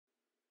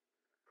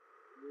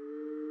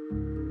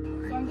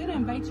going to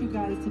invite you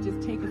guys to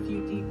just take a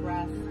few deep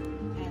breaths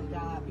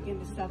and begin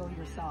to settle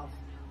yourself.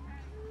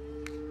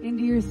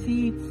 Into your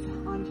seats,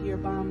 onto your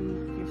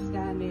bum, if you're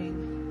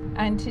standing.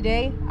 And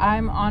today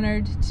I'm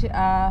honored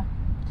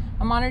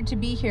to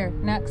be here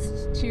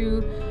next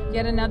to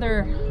yet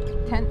another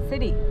tent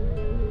city.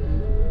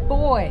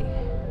 Boy,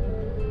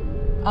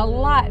 a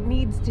lot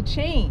needs to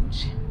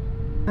change.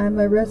 I'm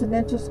a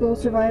residential school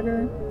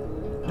survivor.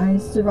 I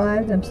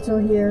survived, I'm still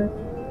here.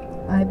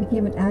 I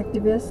became an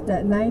activist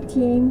at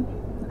 19.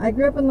 I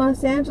grew up in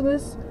Los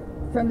Angeles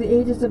from the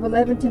ages of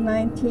 11 to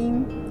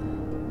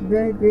 19.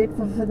 Very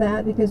grateful for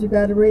that because we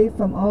got away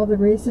from all the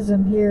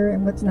racism here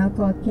in what's now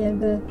called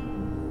Canada.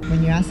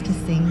 When you're asked to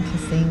sing,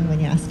 when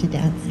you're asked to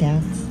dance,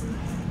 dance.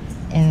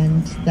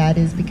 And that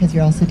is because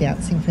you're also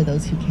dancing for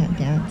those who can't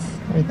dance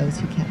or those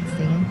who can't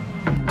sing.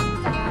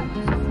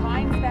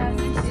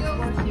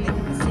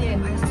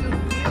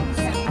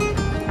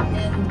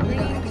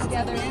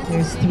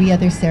 There's 3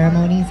 other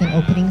ceremonies and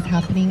openings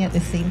happening at the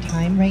same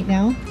time right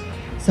now.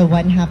 So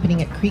one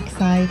happening at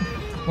Creekside,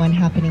 one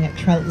happening at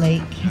Trout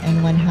Lake,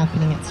 and one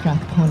happening at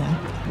Strathcona.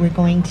 We're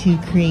going to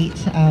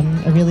create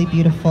a really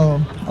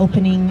beautiful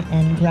opening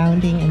and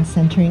grounding and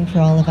centering for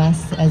all of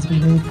us as we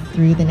move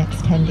through the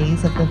next 10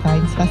 days of the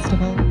Vines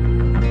Festival.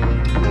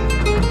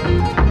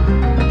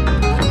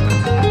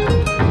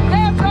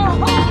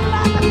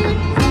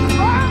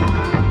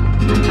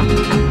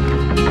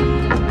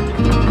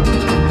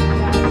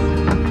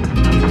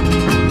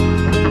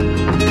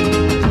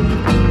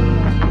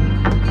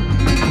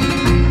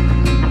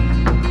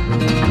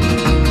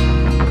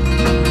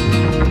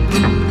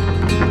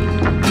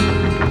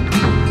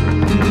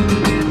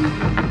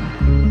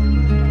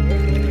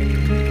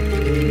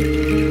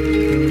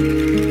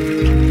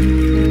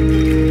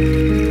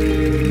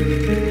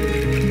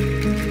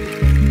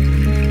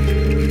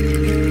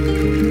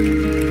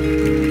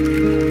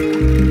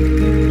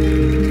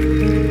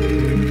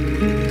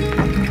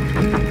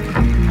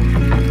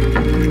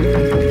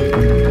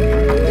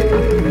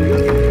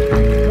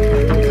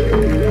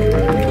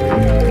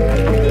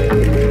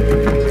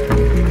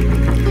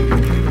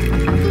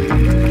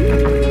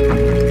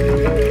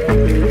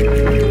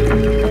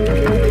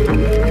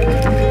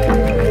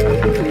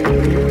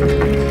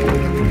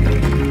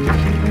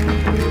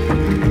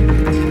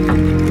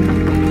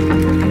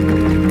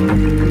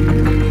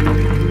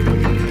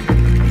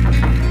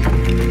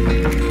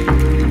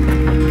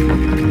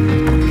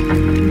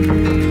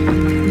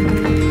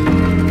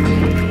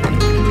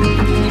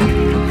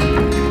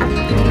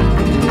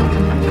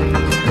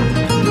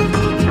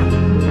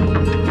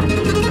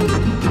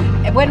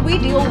 When we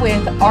deal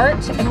with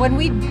art and when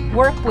we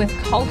work with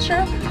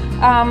culture,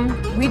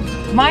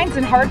 minds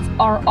and hearts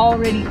are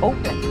already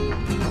open.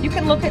 You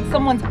can look at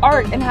someone's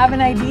art and have an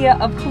idea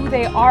of who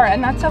they are,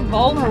 and that's a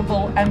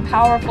vulnerable and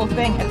powerful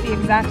thing at the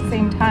exact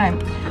same time.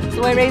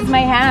 So I raise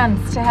my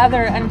hands to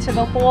Heather and to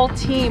the whole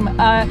team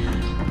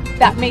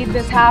that made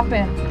this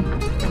happen.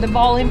 The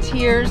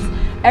volunteers,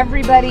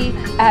 everybody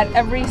at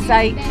every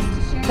site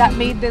that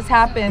made this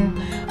happen.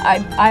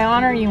 I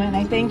honor you and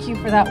I thank you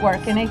for that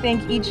work, and I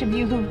thank each of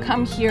you who've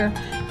come here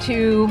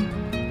to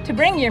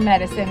bring your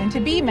medicine and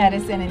to be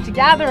medicine and to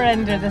gather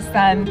under the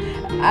sun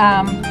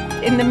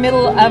in the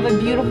middle of a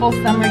beautiful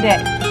summer day.